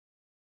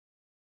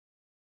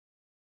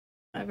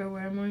ever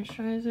wear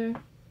moisturizer.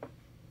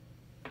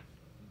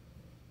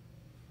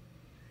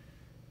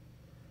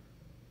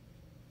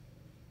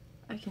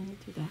 I can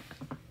do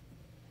that.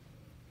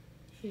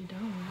 You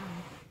don't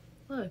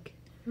know. Look,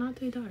 not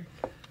too dark.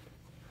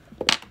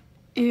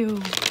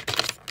 Ew.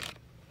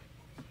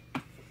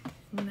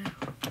 Now.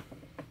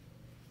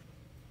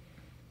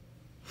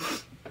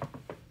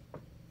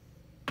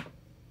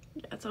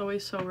 It's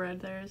always so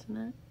red there, isn't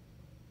it?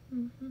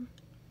 Mm-hmm.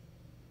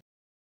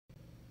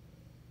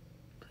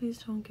 Please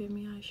don't give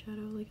me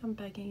eyeshadow. Like, I'm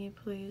begging you,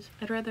 please.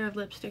 I'd rather have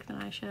lipstick than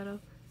eyeshadow.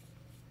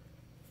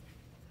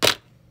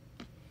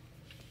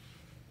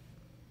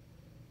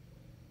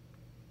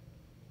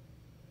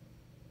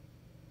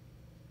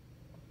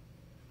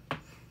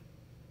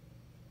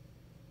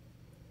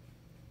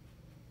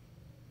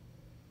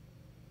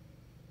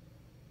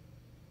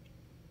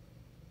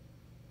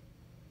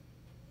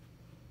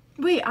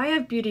 Wait, I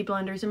have beauty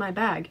blenders in my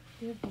bag.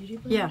 You have beauty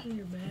blenders Yeah. in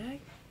your bag?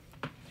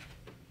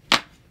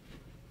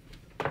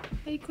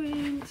 Hey,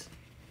 Queens.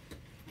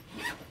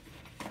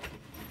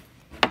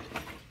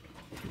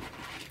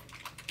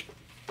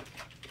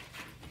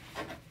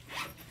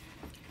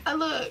 I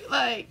look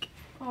like...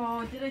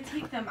 Oh, did I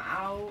take them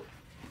out?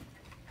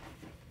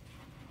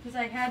 Because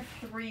I had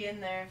 3 in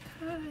there.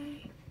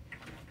 Hi.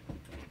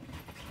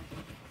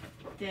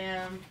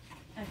 Damn.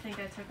 I think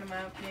I took them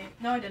out, Kate.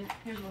 No, I didn't.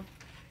 Here's one.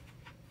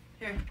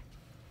 Here.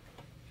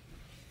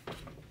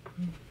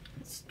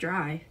 It's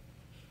dry.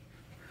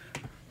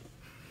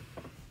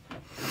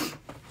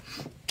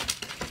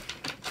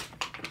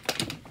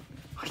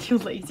 Oh, you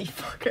lazy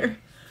fucker.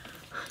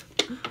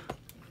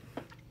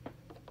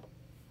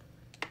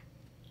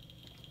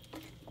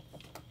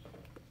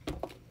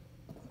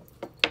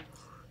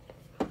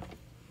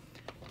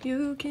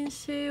 You can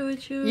say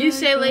what you You like,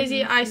 say but lazy,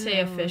 you I say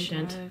don't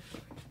efficient.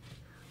 drive.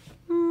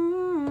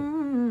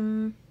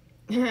 Mm.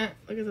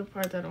 Look at the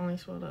part that only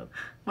swelled up.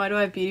 Why do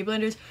I have beauty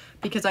blenders?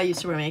 Because I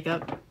used to wear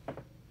makeup.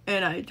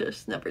 And I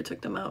just never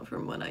took them out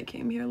from when I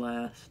came here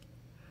last.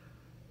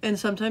 And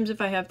sometimes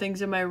if I have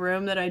things in my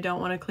room that I don't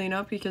want to clean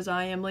up because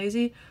I am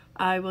lazy,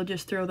 I will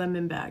just throw them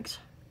in bags.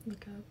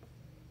 Look up.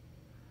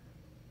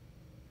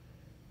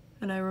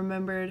 And I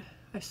remembered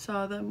I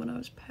saw them when I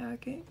was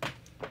packing.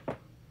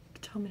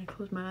 Tell me to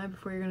close my eye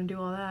before you're going to do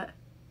all that.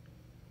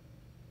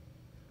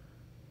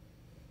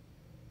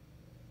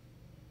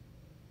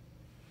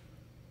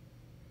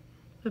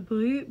 The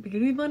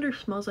beauty blender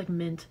smells like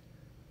mint.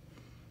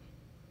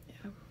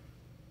 Yeah.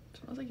 It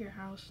smells like your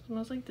house. It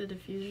smells like the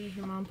diffusers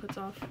your mom puts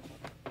off.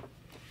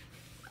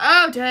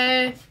 Oh,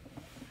 Tay!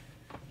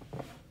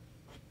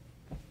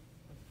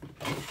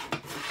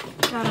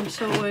 God, I'm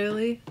so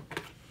oily.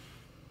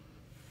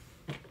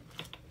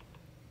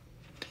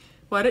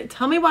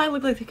 Tell me why I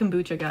look like the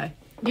kombucha guy.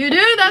 You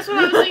do? That's what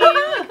I was thinking.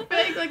 You look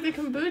fake like the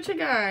kombucha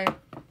guy.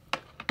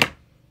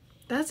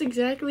 That's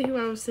exactly who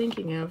I was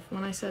thinking of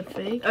when I said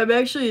fake. I'm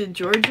actually in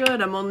Georgia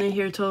and I'm only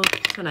here till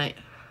tonight.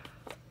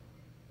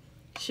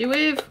 She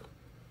leave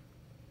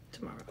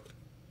tomorrow.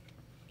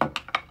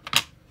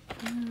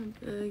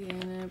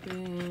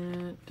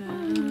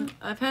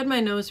 I've had my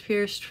nose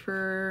pierced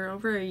for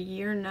over a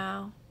year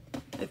now,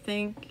 I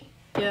think.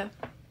 Yeah.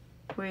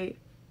 Wait.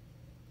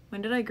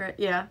 When did I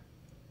yeah.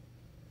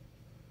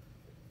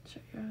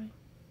 Check your eye.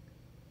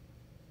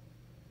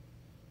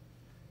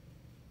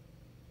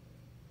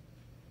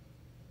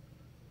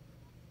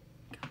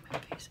 God, my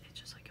face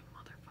itches like a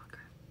motherfucker.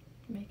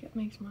 Makeup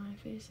makes my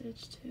face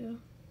itch too.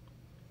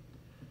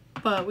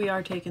 But we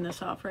are taking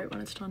this off right when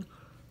it's done.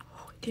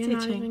 Oh, You're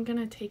not even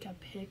gonna take a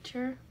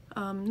picture?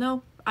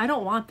 No, I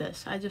don't want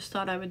this. I just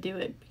thought I would do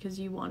it because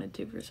you wanted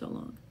to for so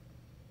long.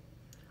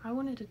 I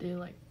wanted to do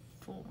like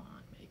full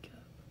on makeup,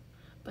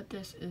 but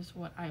this is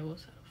what I will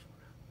settle for.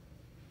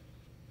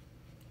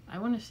 I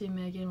want to see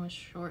Megan with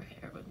short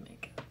hair with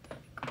makeup.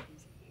 That'd be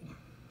crazy.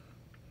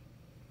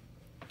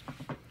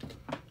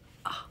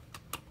 Oh.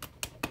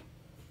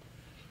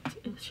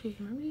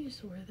 Remember you used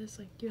to wear this?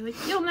 Like, you're like,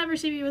 you'll never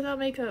see me without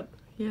makeup.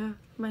 Yeah,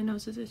 my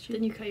nose is itchy.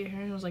 Then you cut your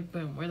hair and it was like,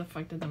 boom, where the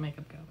fuck did the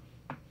makeup go?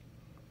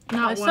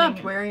 I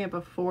stopped wearing it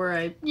before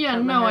I Yeah,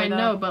 cut my no, hair I though.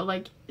 know, but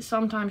like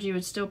sometimes you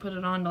would still put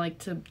it on to like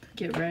to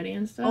get ready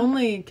and stuff.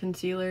 Only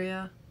concealer,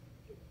 yeah.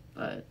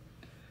 But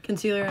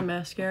Concealer and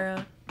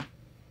mascara.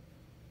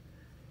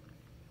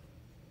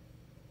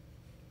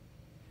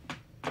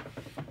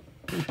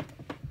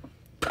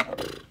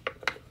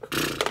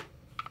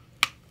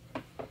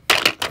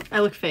 I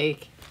look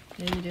fake.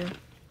 yeah, you do.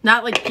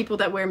 Not like people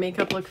that wear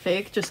makeup look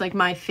fake, just like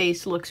my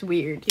face looks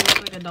weird. You look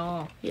like a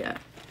doll. Yeah.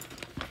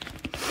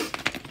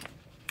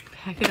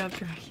 Pack it up,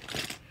 Dracula.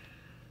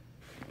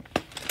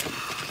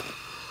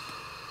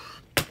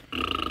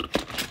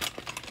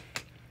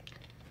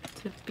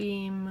 To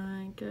be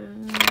my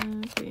girl,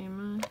 be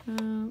my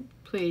help.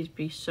 Please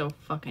be so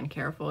fucking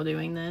careful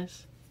doing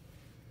this.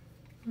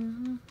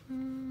 Do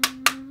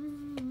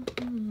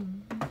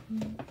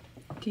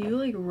you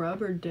like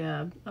rub or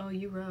dab? Oh,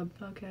 you rub.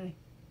 Okay.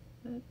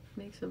 That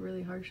makes a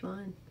really harsh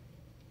line.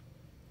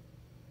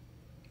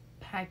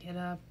 Pack it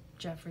up,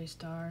 Jeffree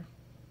Star.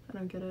 I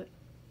don't get it.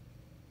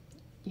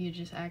 You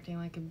just acting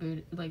like a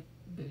booty.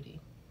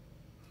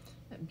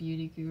 A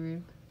beauty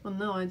guru. Well,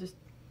 no,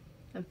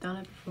 I've done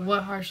it before.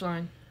 What harsh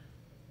line?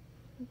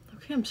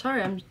 Okay, I'm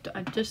sorry.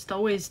 I just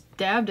always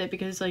dabbed it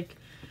because like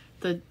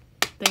the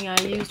thing I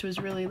used was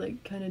really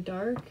like kind of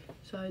dark,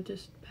 so I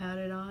just pat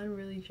it on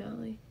really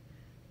gently,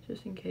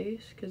 just in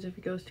case. Because if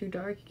it goes too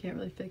dark, you can't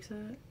really fix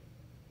that.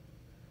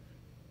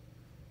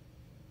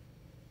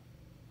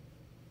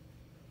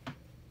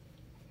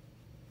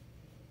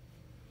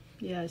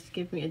 Yes,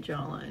 give me a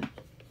jawline.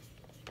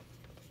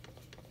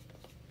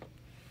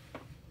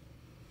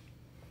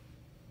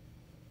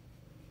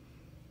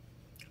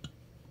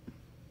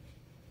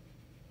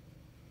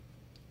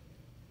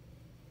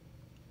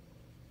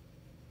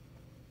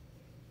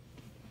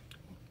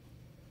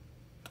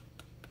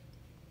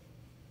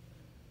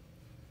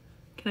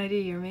 Can I do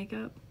your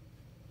makeup?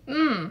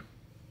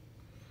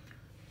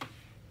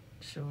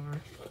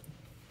 Sure.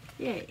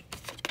 Yay.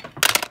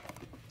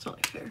 It's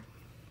only fair.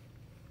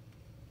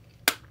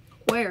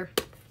 Where?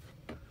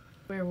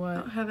 Where I what?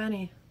 don't have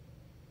any.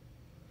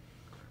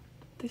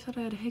 They said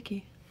I had a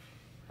hickey.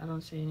 I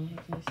don't see any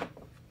hickeys.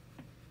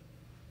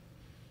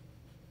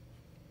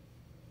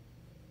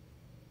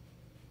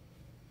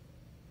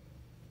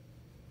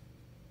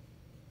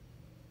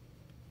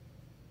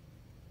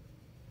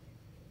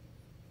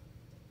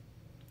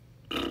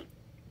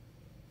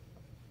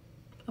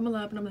 I'm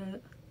allowed in a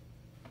minute.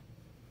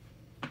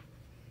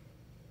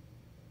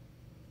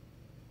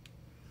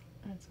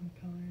 Add some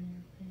color in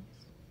your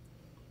face.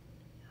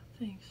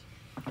 Thanks.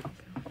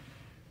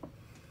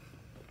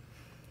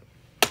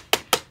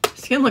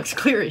 Skin looks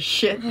clear as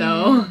shit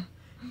though.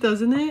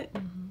 Doesn't it?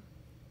 Mm-hmm.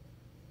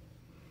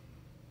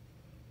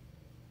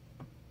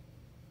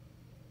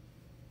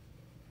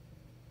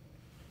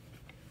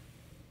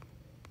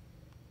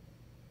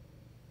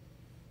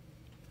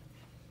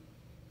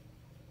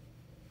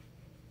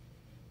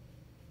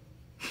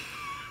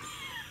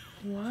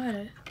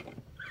 What?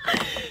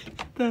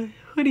 The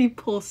hoodie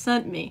pull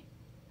sent me.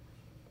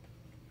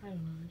 I don't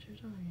know what you're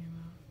talking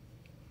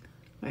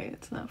about. Wait,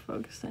 it's not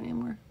focused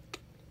anymore.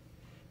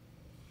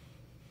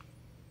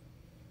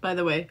 By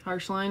the way,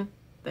 harsh line.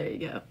 There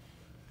you go.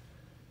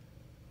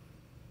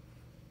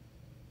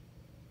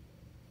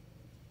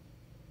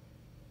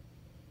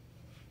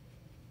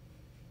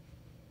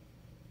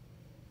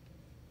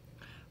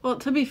 Well,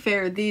 to be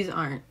fair, these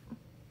aren't.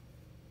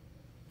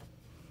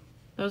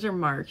 Those are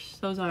marks.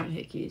 Those aren't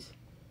hickeys.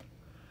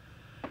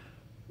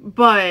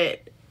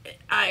 But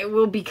I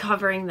will be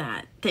covering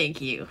that.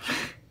 Thank you.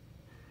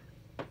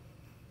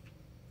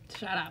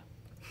 Shut up.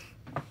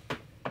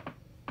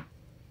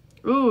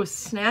 Ooh,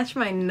 snatch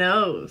my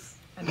nose.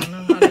 I don't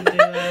know how to do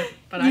that,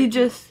 but You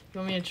You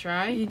want me to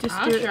try? You just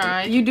I'll do it.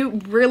 try. You do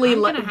really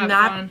I'm gonna have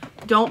fun.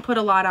 Don't put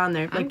a lot on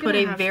there. I'm Like put a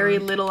gonna have very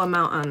fun. little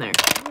amount on there.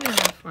 I'm gonna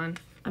have fun.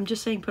 I'm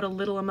just saying put a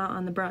little amount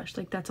on the brush.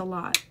 Like that's a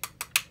lot.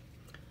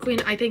 Queen,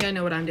 I think I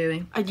know what I'm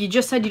doing. You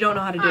just said you don't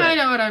know how to do it. I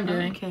know what I'm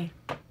doing. Okay.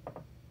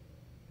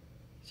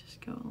 Just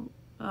go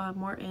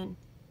more in.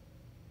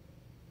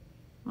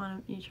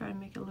 You try to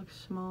make it look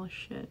small as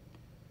shit.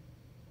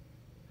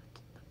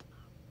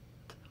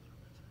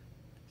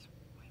 That's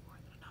way more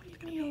than enough.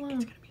 Leave me alone.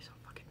 It's gonna be so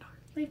fucking dark.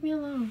 Leave me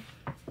alone.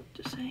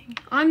 Just saying.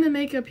 I'm the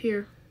makeup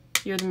here.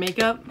 You're the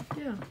makeup?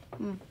 Yeah.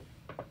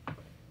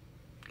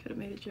 Could have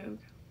made a joke.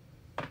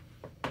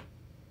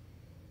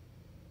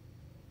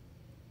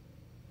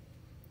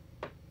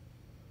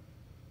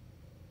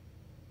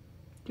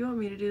 Do you want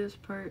me to do this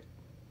part?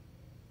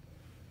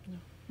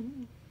 No.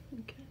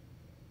 Okay.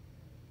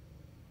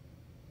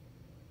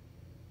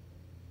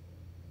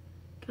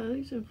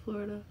 Kylie's in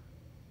Florida.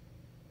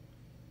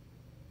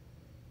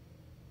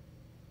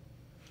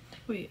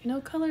 Wait,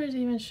 No color is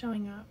even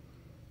showing up.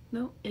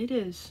 no, it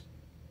is.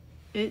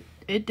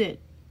 It did.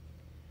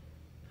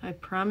 I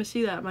promise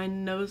you that my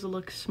nose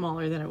looks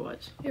smaller than it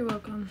was. You're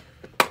welcome.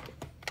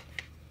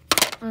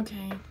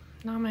 Okay,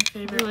 not my I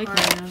favorite like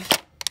part. my nose.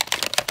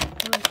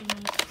 I like your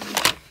nose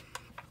too.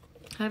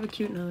 I have a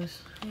cute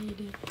nose. Yeah, you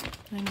did.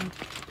 I know.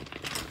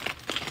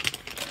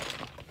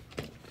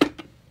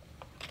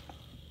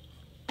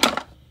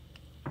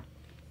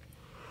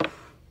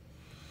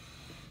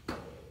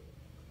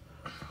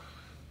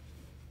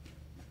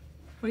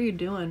 What are you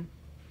doing?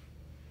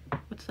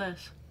 What's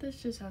this?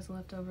 This just has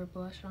leftover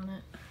blush on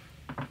it.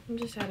 I'm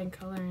just adding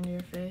color into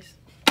your face.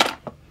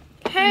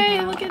 Hey,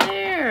 Mhm. look at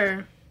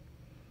there!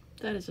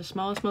 That is the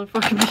smallest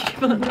motherfucking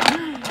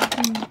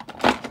makeup.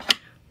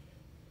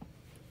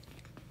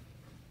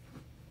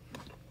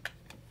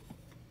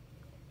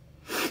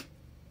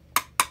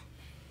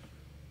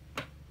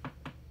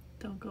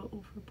 Don't go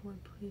overboard,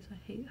 please. I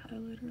hate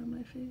highlighter on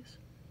my face.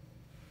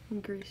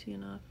 I'm greasy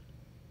enough.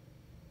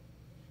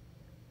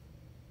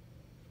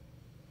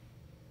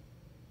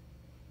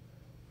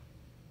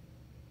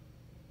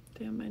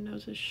 Damn, my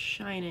nose is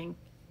shining.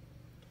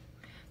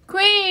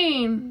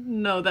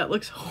 Queen! No, that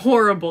looks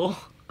horrible.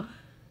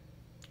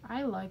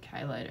 I like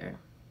highlighter.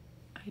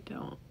 I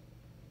don't.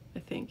 I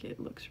think it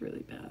looks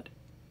really bad.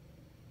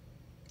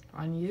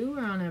 On you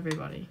or on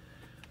everybody?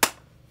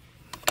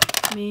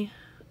 Me.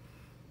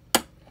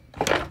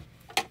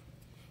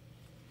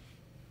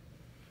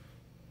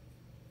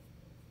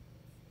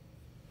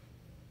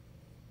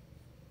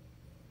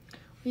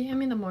 You hand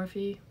me the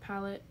Morphe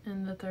palette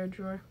in the third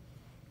drawer.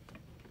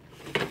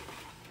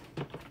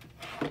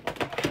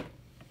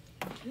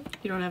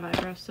 You don't have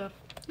eyebrow stuff?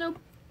 Nope.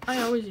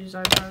 I always use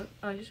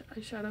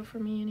eyeshadow for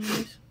me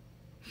anyways.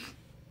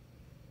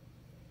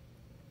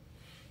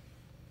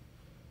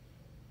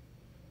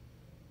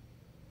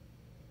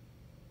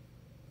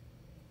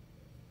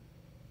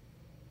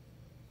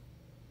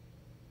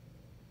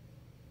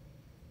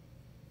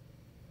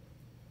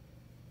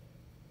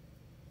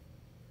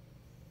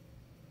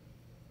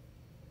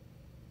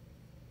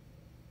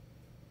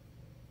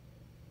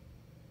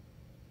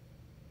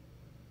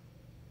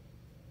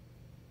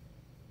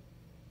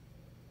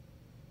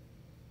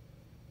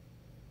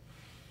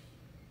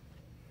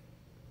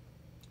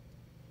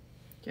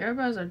 Your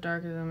eyebrows are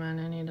darker than mine.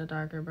 I need a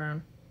darker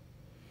brown.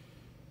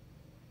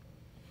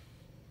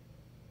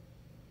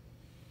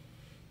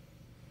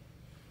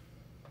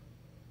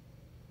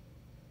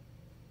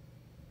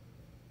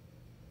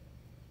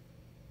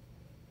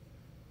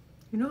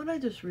 You know what I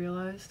just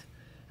realized?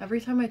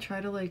 Every time I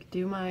try to like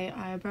do my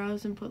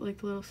eyebrows and put like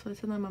the little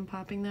slits in them, I'm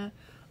popping that.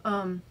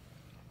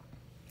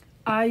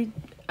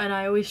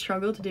 I always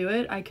struggle to do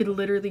it. I could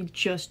literally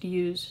just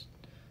use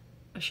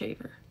a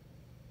shaver.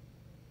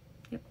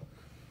 Yep.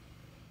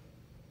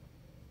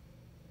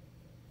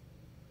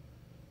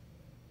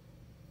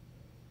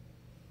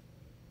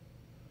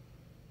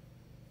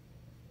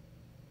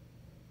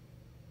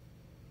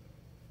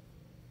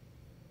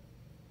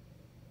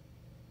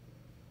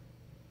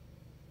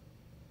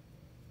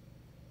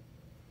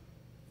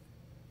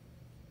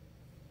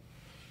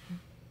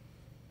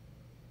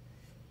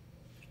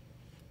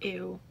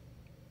 Ew.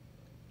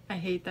 I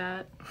hate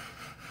that.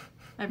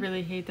 I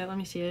really hate that. Let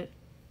me see it.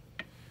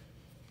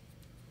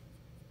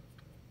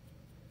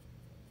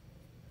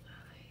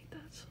 I hate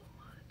that so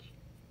much.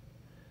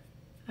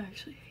 I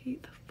actually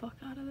hate the fuck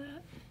out of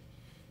that.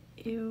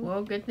 Ew.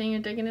 Well, good thing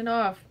you're taking it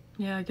off.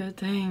 Yeah, good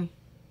thing.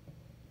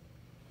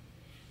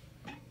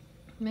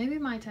 Maybe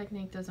my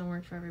technique doesn't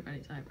work for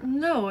everybody's eyebrows.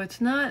 No,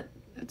 it's not.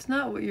 It's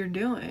not what you're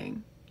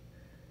doing.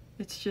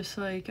 It's just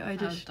like How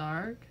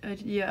dark?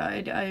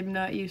 I'm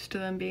not used to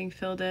them being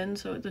filled in,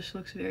 so it just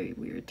looks very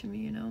weird to me,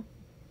 you know.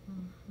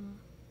 Mm-hmm.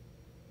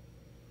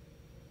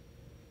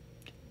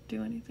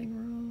 Do anything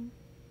wrong.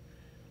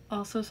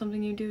 Also,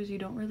 something you do is you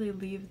don't really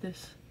leave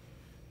this.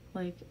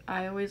 Like,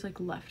 I always like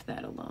left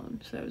that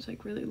alone, so it was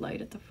like really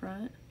light at the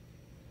front.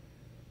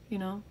 You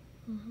know,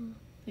 Mm-hmm.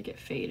 like it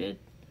faded,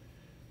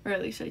 or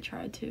at least I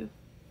tried to.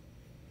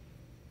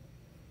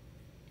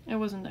 I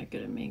wasn't that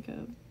good at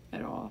makeup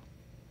at all.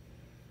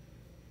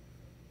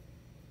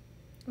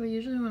 Well,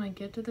 usually when I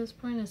get to this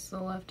point, it's the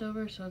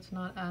leftover, so it's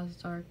not as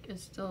dark.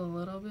 It's still a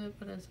little bit,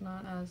 but it's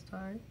not as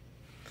dark.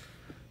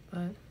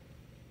 But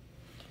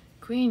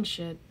queen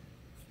shit.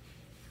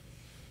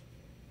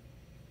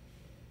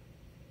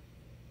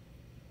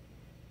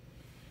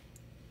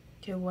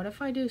 Okay, what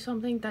if I do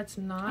something that's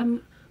not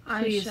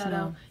please eyeshadow?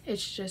 no.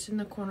 It's just in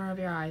the corner of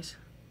your eyes.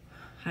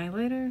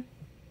 Highlighter?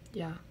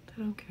 Yeah. I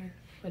don't care.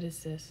 What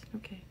is this?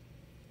 Okay.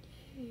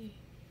 Yay.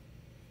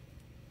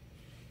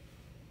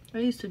 I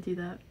used to do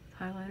that with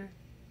highlighter.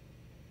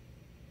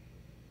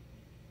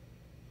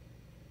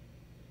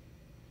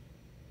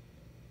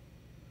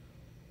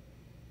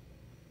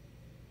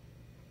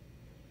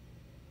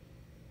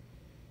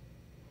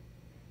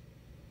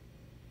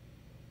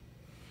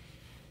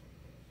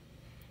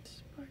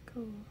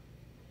 Sparkle.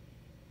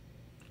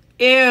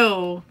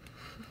 Ew.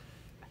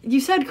 You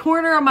said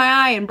corner of my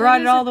eye and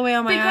brought it all the way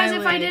on my eyelid.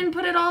 Because if I didn't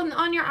put it all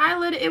on your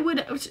eyelid, it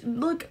would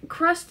look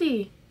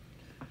crusty.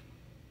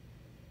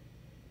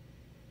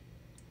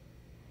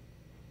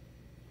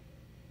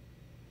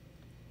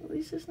 At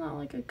least it's not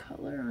like a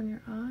color on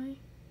your eye.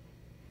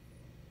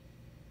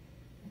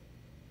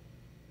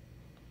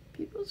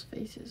 People's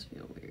faces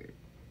feel weird.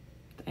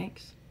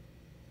 Thanks.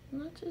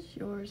 Not just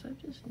yours, I've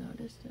just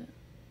noticed it.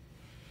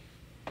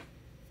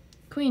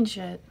 Queen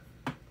shit.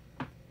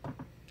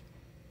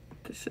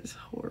 This is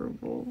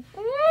horrible.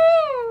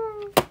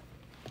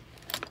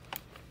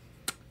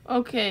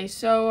 Okay,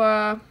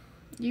 so,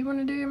 you want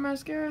to do your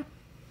mascara?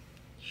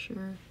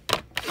 Sure.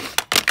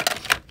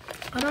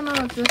 I don't know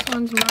if this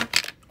one's mine.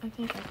 I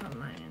think I put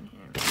mine in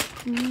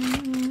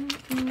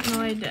here.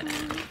 No, I didn't.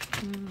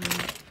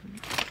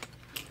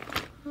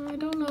 I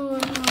don't know how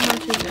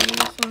much is in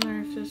this one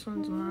or if this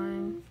one's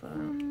mine, but...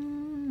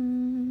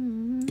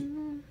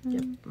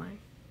 Yep, mine.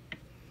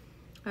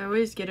 I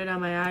always get it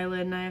on my eyelid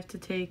and I have to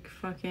take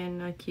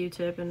fucking a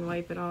Q-tip and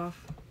wipe it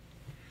off.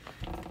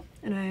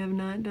 And I have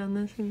not done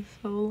this in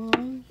so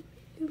long.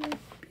 You look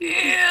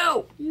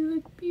beautiful. You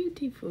look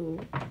beautiful.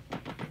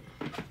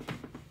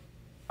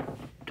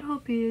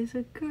 Dobby is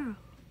a girl.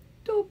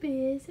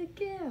 Dobby is a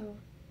girl.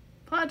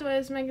 Plot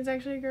twist, Megan's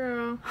actually a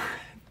girl.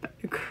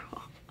 Better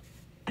girl.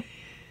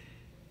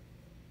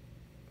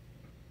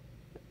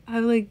 I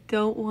like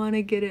don't want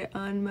to get it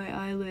on my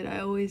eyelid. I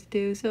always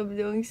do, so I'm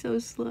doing so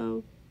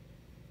slow.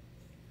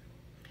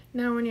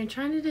 Now, when you're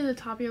trying to do the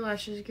top of your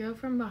lashes, go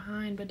from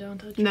behind, but don't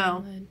touch your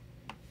No. eyelid.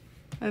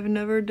 I've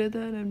never did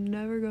that. I'm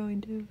never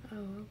going to.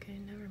 Oh, okay,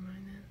 never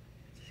mind then.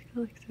 Just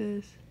like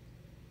this.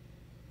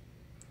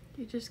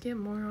 You just get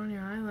more on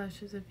your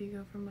eyelashes if you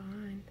go from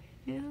behind.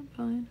 Yeah, I'm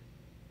fine.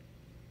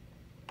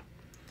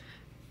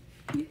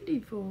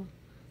 Beautiful.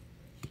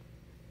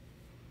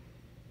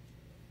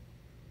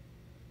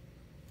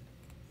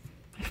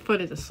 My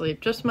foot is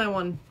asleep. Just my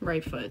one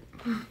right foot.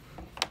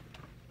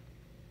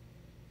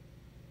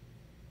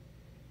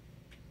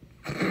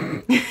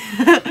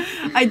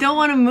 I don't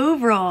want to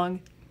move wrong.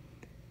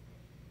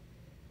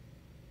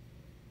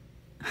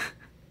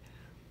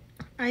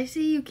 I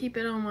see you keep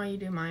it on while you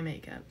do my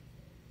makeup.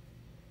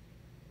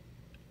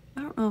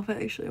 I don't know if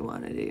I actually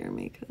want to do your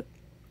makeup.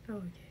 Oh,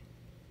 okay.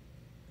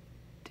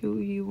 Do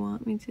you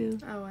want me to?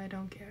 Oh, I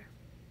don't care.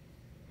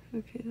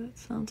 Okay, that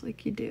sounds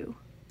like you do.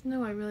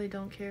 No, I really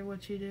don't care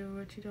what you do or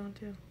what you don't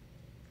do.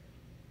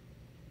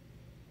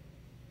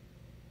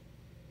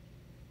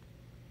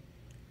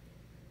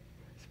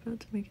 I was about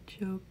to make a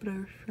joke, but I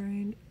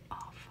refrained. Oh,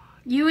 fuck.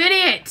 You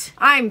idiot!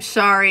 I'm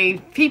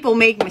sorry. People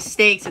make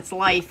mistakes. It's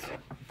life.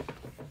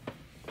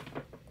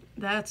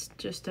 That's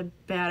just a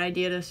bad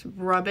idea to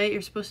rub it.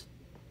 You're supposed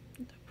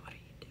to... What are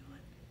you doing?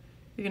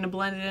 You're going to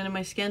blend it into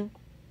my skin?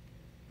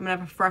 I'm going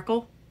to have a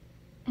freckle?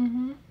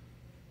 Mm-hmm.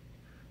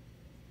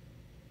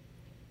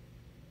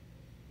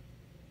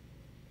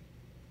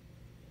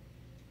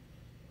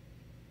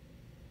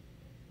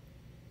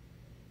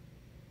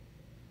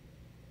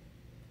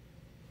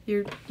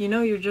 You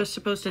know you're just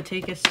supposed to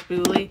take a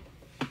spoolie?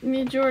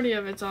 Majority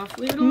of it's off.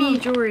 Leave it alone.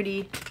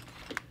 Majority.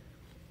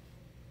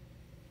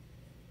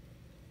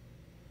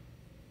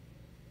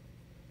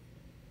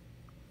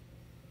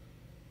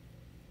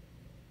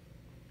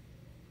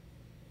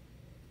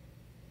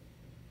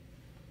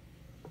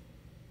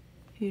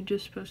 You're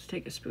just supposed to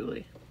take a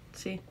spoolie.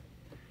 See?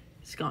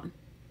 It's gone.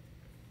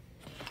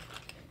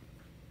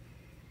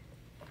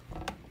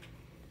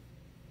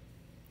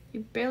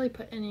 You barely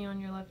put any on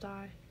your left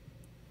eye.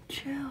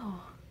 Chill.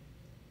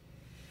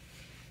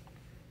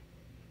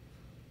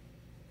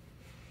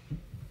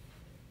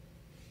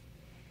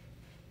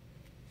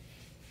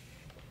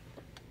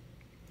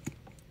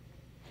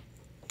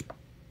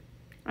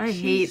 I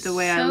hate the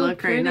way I so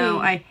look right now.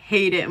 pretty. I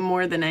hate it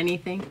more than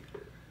anything.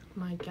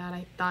 My god,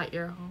 I thought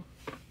your whole...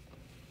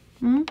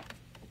 Hmm?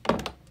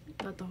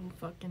 Thought the whole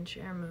fucking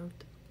chair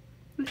moved.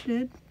 It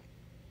did.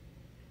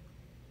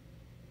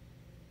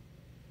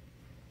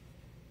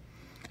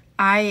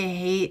 I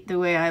hate the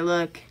way I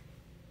look.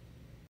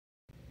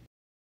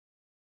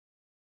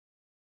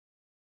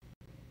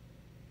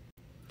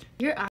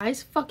 Your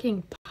eyes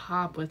fucking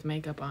pop with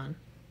makeup on.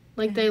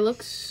 Like, they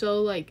look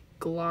so, like,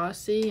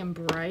 glossy and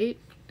bright.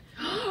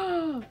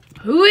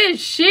 Who is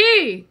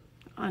she?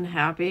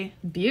 Unhappy.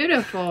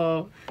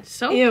 Beautiful.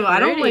 So Ew, pretty. I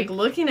don't like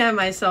looking at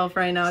myself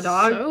right now,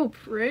 dog. So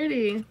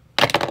pretty.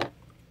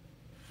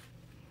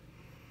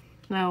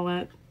 Now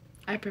what?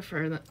 I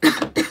prefer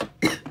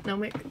that. No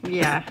makeup.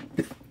 Yeah.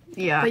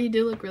 Yeah. But you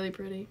do look really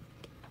pretty.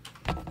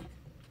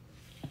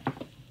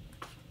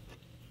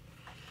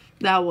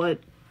 Now what?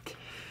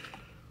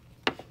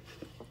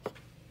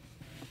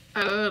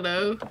 I don't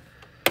know.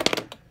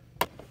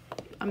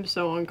 I'm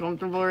so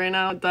uncomfortable right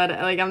now that,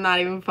 like, I'm not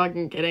even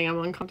fucking kidding. I'm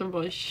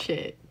uncomfortable as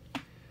shit.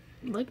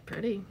 You look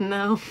pretty.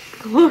 No.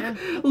 Look,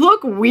 Yeah.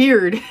 look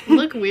weird.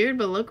 Look weird,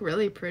 but look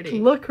really pretty.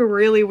 Look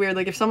really weird.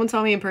 Like, if someone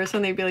saw me in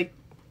person, they'd be like...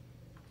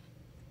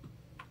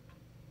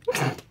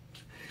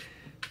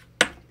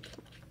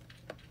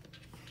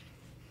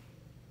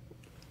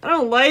 I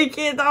don't like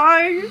it, dog.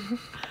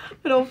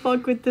 I don't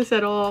fuck with this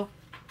at all.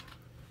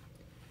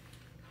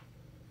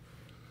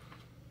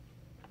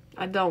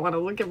 I don't want to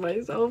look at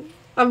myself.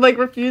 I'm, like,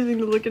 refusing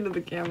to look into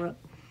the camera.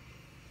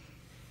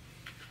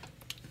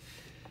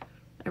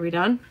 Are we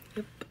done?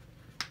 Yep.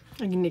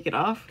 I can take it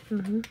off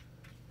Mm-hmm.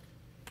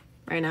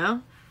 right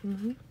now.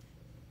 Mm-hmm.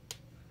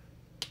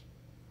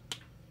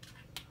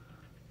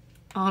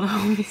 Oh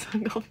no, he's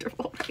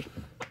uncomfortable right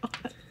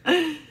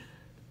now.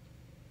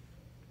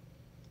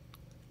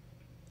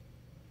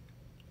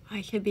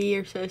 I could be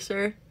your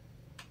sister.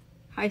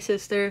 Hi,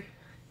 sister.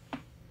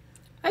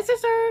 Hi,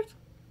 sisters!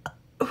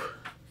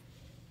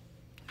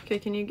 Okay,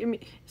 can you give me...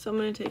 So I'm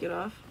gonna take it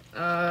off.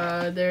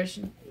 There's,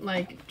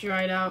 like,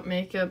 dried out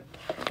makeup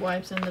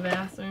wipes in the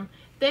bathroom.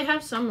 They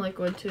have some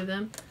liquid to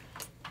them.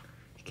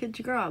 Could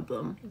you grab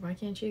them? Why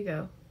can't you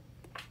go?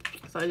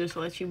 So I just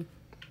let you...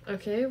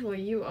 Okay, well,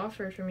 you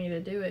offered for me to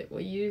do it.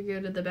 Well, you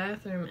go to the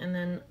bathroom, and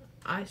then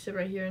I sit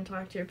right here and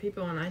talk to your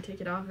people, and I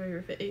take it off of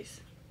your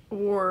face.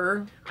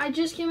 Or... I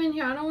just came in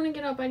here. I don't want to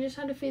get up. I just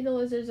had to feed the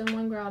lizards, and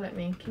one growled at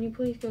me. Can you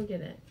please go get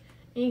it?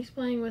 And he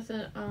explained with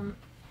a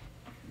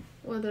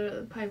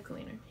pipe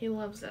cleaner. He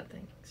loves that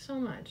thing so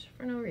much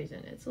for no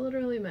reason. It's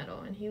literally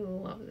metal, and he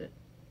loves it.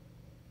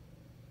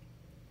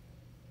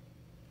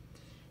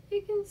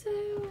 You can say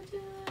what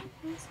you like,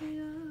 I say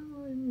I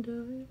wouldn't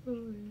die for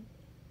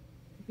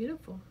it.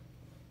 Beautiful.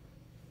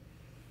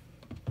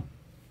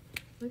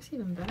 Looks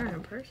even better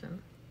in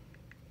person.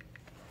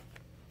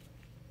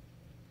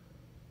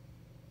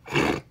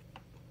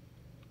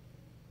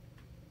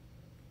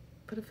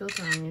 Put a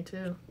filter on you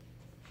too.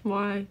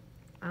 Why?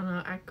 I don't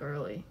know, act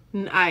girly.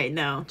 I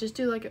know. Just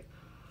do like a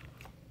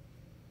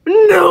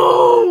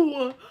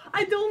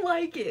I don't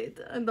like it.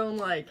 I don't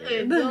like I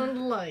it.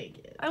 don't like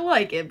it. I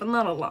like it, but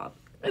not a lot.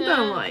 I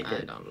don't like I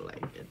it. don't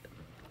like it.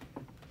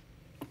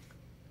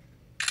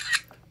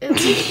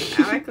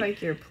 You act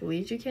like you're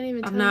pleased. You can't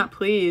even tell. I'm not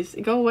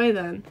pleased. Go away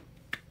then.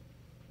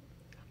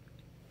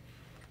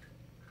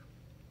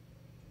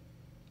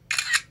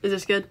 Is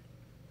this good?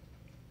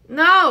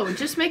 No,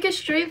 just make a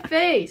straight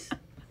face.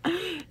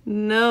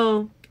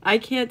 No. I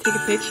can't take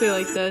a picture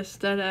like this.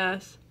 Dead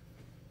ass.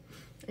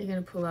 Are you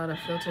gonna pull out a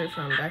filter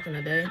from back in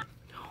the day?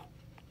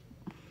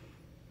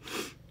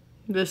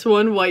 This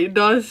one, white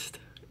dust.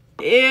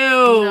 Ew.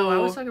 No, I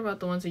was talking about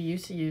the ones you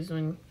used to use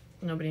when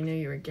nobody knew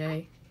you were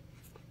gay.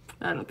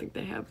 I don't think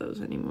they have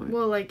those anymore.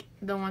 Well, like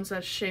the ones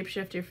that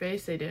shapeshift your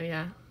face, they do,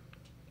 yeah.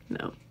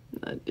 No,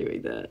 not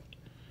doing that.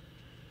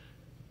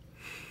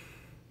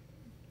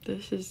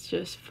 This is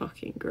just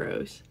fucking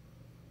gross.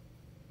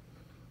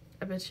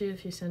 I bet you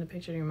if you send a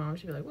picture to your mom,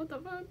 she'd be like, what the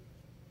fuck?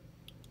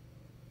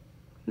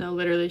 No,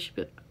 literally, she'd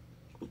be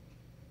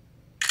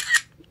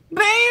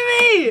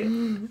baby!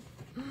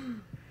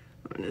 I'm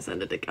gonna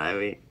send it to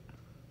Kylie.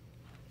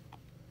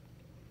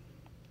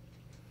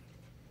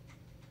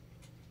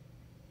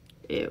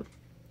 Ew.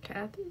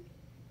 Kathy?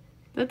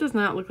 That does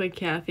not look like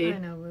Kathy. I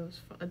know, it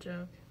was a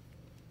joke.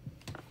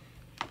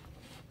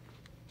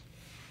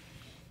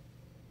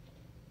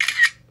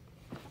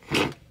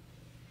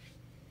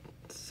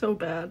 So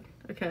bad.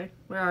 Okay,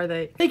 where are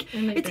they? Like,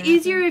 In the it's bathroom.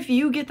 easier if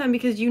you get them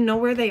because you know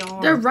where they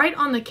are. They're right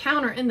on the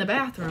counter in the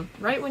bathroom.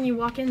 Right when you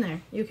walk in there.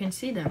 You can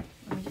see them.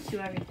 I just do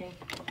everything.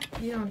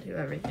 You don't do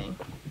everything.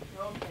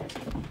 Okay.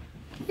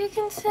 You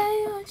can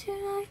say what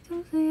you like,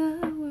 don't say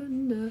I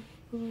wouldn't do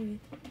it.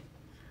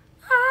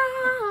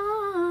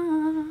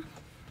 Ah.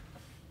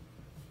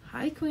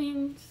 Hi,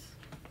 queens.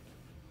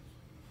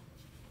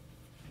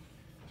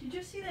 Did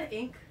you see that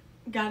ink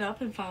got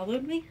up and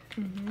followed me?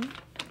 Mm-hmm.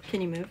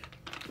 Can you move?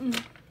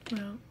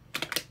 Well,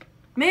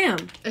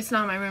 Ma'am, it's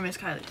not my room, it's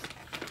Kylie's.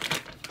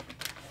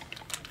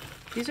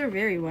 these are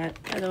very wet,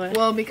 by the way.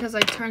 Well, because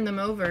I turned them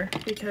over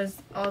because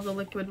all the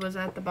liquid was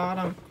at the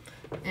bottom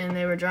and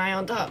they were dry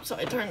on top, so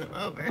I turned them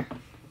over.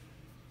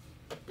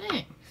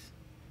 Thanks.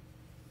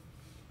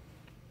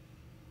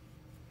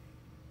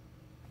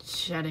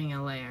 Shedding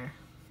a layer.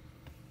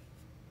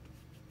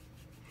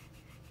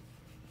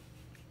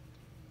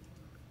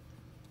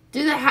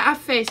 Do the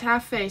half face,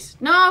 half face.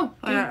 No!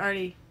 I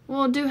already.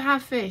 Well, do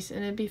half face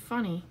and it'd be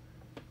funny.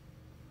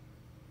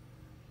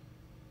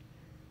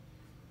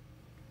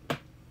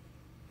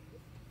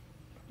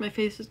 My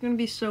face is gonna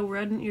be so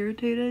red and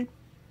irritated.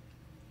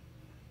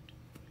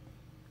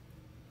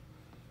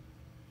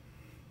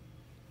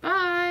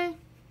 Bye!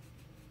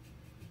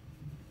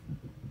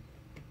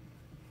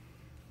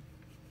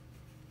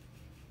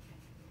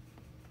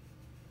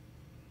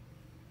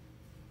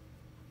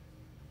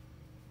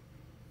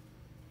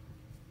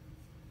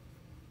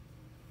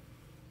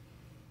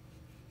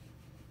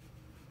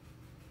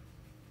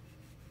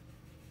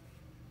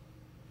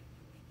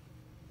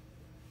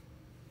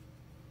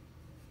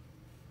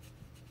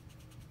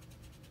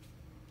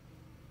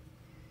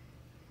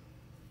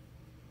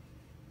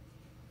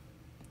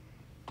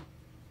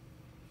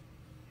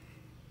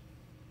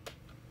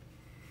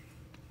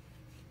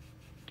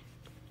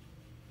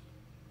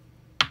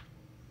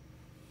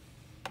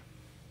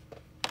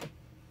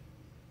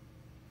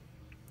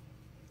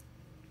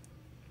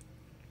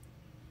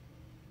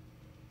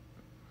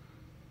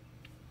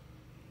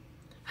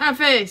 Half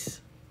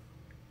face!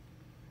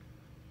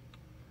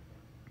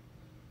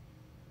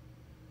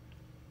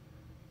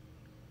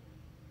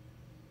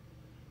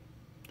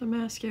 The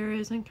mascara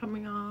isn't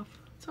coming off.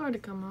 It's hard to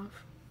come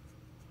off.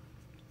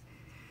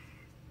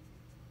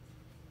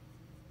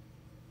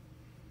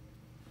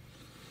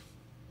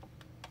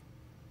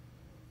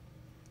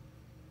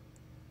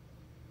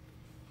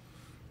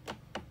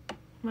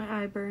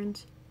 My eye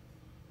burns.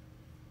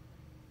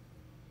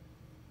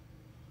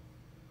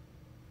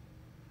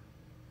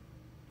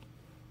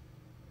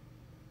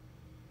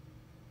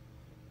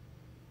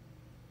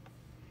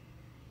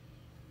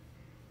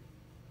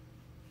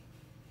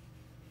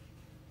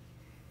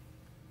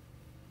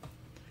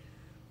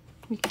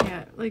 You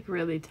can't, like,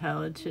 really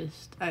tell. It's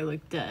just, I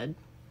look dead.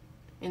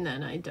 And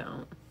then I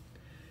don't.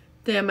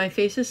 Damn, my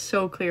face is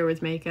so clear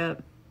with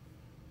makeup.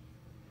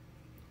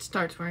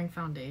 Starts wearing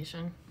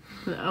foundation.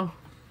 No.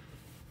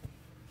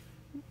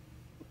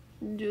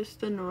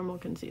 Just a normal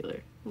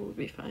concealer will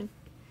be fine.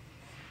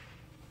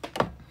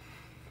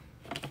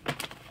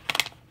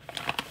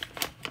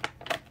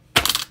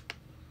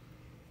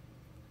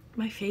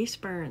 My face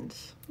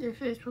burns. Your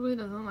face probably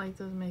doesn't like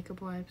those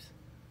makeup wipes.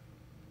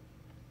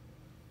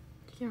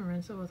 You can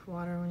rinse it with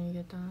water when you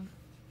get done.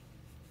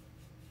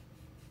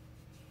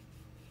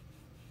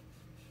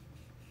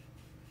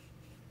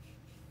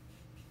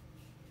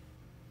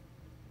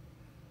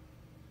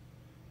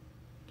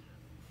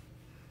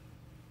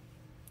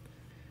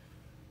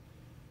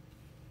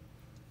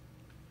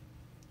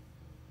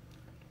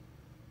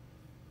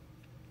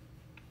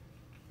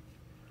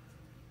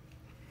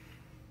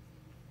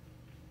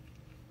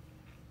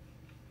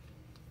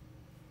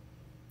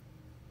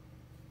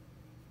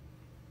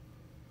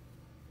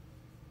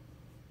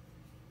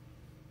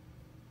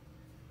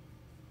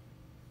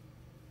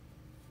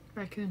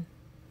 Raccoon.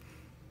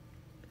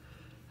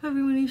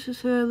 Everyone used to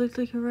say I looked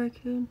like a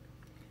raccoon.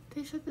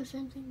 They said the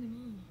same thing to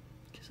me.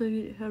 Because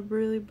I have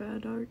really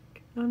bad dark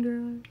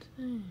underarms.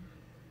 Same.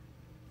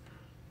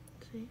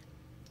 See?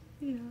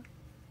 Yeah.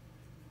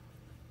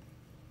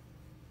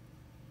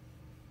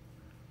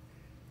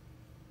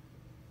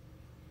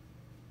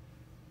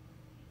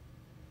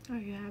 Are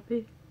you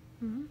happy?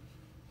 Mm-hmm.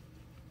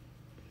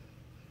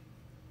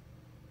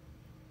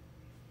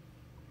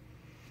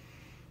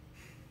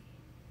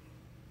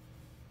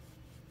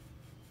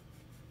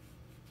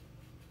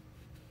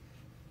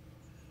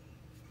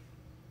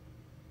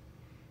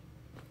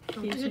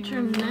 Don't Keep get singing your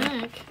on the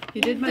neck.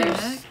 You did my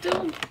neck?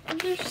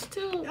 There's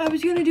still. I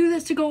was gonna do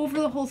this to go over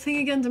the whole thing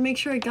again to make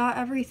sure I got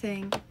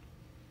everything.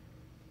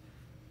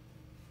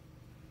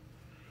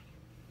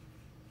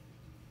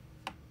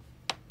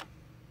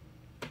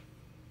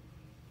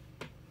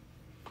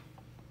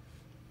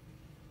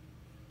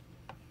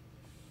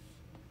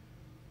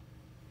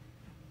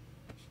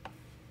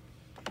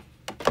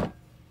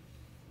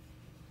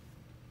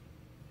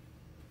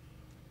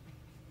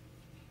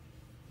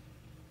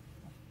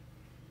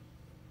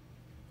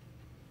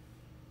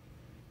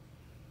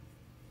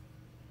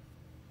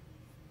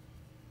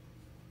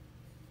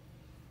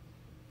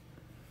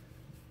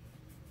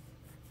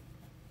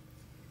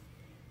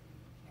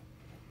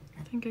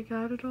 I think I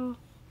got it all.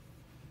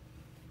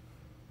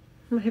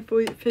 My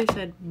face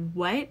said,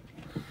 what?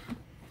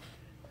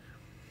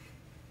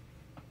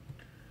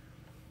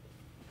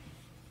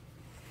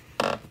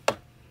 I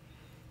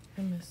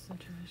missed the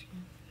trash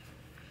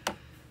can.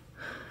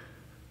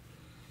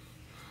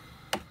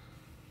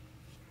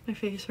 My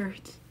face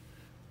hurts.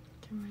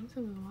 Can rinse it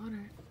with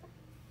water.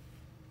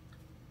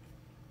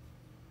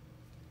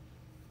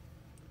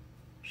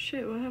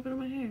 Shit, what happened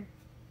to my hair?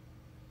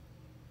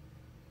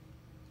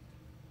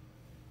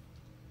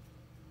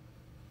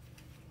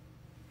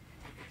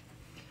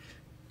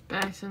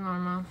 Back to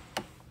normal.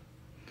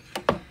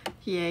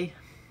 Yay.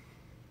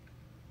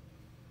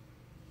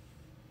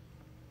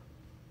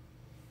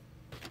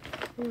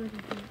 What did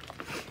you do?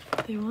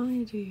 They want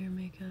me to do your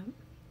makeup.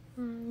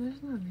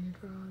 There's no need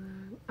for all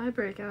that. I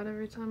break out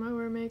every time I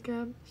wear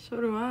makeup.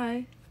 So do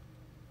I.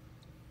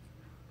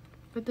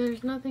 But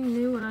there's nothing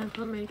new when I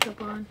put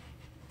makeup on.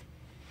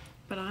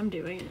 But I'm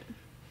doing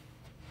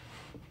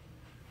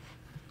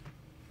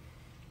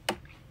it.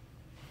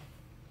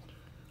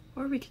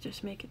 Or we could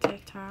just make a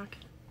TikTok.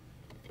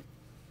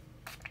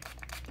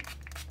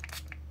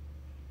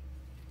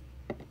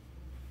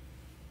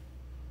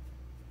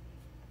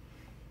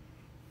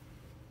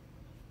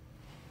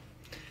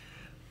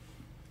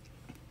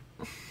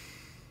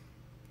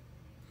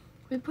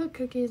 We put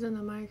cookies in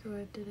the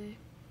microwave today.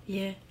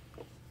 Yeah.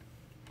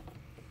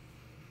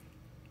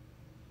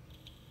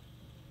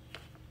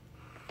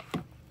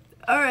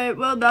 Alright,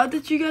 well, now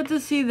that you got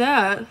to see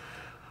that,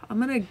 I'm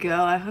gonna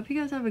go. I hope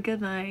you guys have a good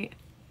night.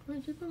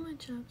 Where'd you put my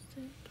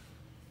chapstick?